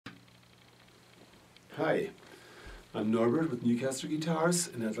Hi, I'm Norbert with Newcaster Guitars,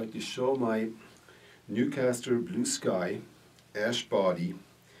 and I'd like to show my Newcaster Blue Sky ash body,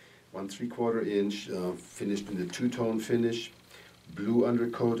 1 3/4 inch, finished in the two-tone finish, blue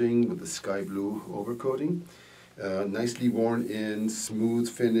undercoating with the sky blue overcoating, nicely worn in, smooth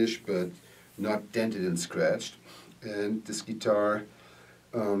finish, but not dented and scratched. And this guitar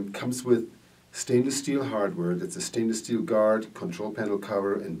comes with stainless steel hardware. That's a stainless steel guard, control panel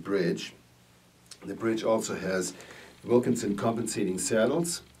cover, and bridge. The bridge also has Wilkinson compensating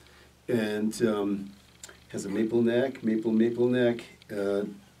saddles and has a maple neck, maple neck.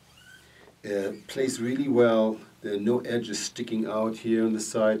 Plays really well. There are no edges sticking out here on the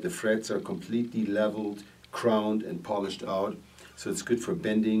side. The frets are completely leveled, crowned, and polished out. So it's good for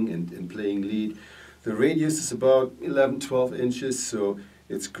bending and playing lead. The radius is about 11-12 inches, so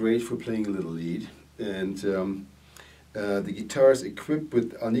it's great for playing a little lead. And the guitar is equipped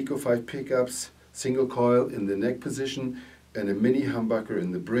with Alnico 5 pickups, single coil in the neck position, and a mini humbucker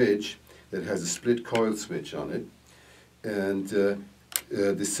in the bridge that has a split coil switch on it. And the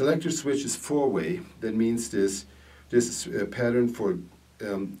selector switch is 4-way. That means this is a pattern for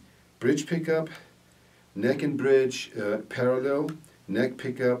bridge pickup, neck and bridge parallel, neck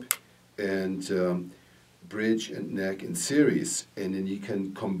pickup, and bridge and neck in series. And then you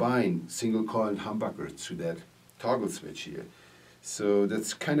can combine single coil and humbucker through that toggle switch here. So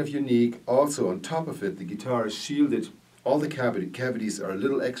that's kind of unique. Also, on top of it, the guitar is shielded. All the cavities are a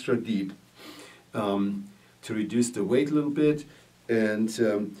little extra deep to reduce the weight a little bit, and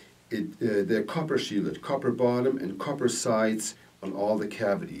they're copper shielded, copper bottom and copper sides on all the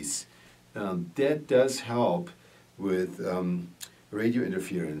cavities. That does help with radio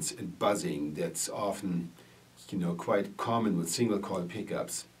interference and buzzing. That's often, quite common with single coil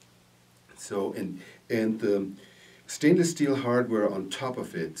pickups. So and the stainless steel hardware on top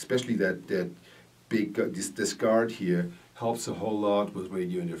of it, especially that big this guard here, helps a whole lot with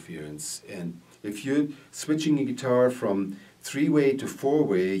radio interference. And if you're switching a guitar from 3-way to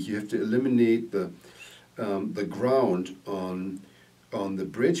 4-way, you have to eliminate the ground on the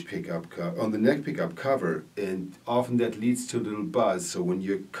bridge pickup on the neck pickup cover, and often that leads to a little buzz. So when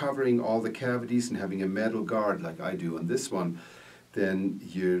you're covering all the cavities and having a metal guard like I do on this one, then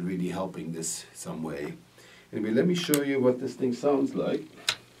you're really helping this some way. Anyway, let me show you what this thing sounds like.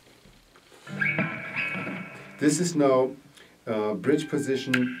 This is now bridge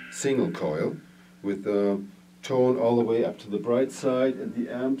position single coil with tone all the way up to the bright side, and the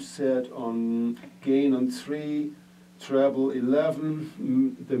amp set on gain on 3, treble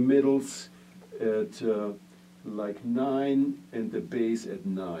 11, the middles at like 9, and the bass at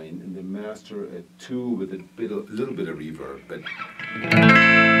 9, and the master at 2 with a little bit of reverb. But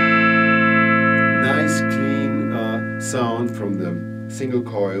nice clean sound from the single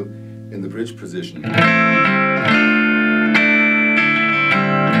coil in the bridge position.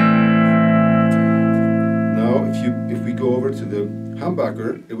 Now if we go over to the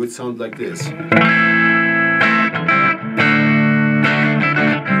humbucker, it would sound like this.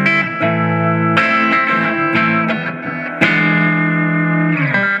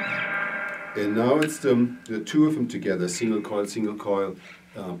 And now it's the two of them together, single coil,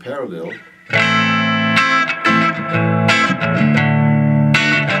 parallel.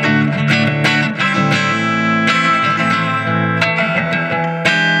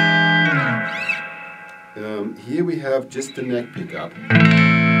 Here we have just the neck pickup.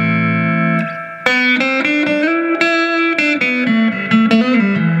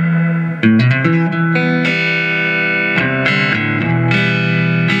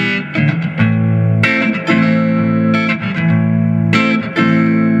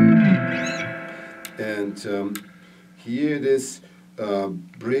 And here it is,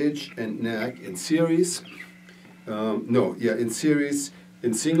 bridge and neck in series. In series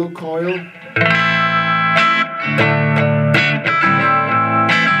in single coil.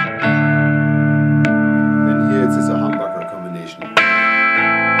 And here it is a humbucker combination.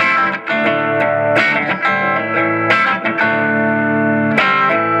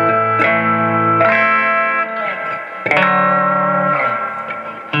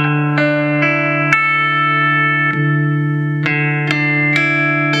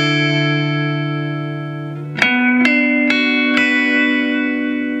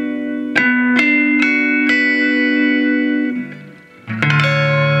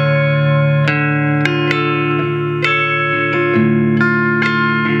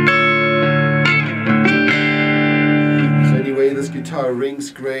 Guitar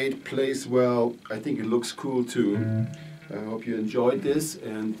rings great, plays well. I think it looks cool too. I hope you enjoyed this,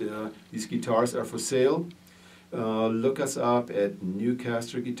 and these guitars are for sale. Look us up at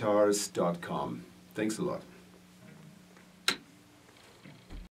newcasterguitars.com. Thanks a lot.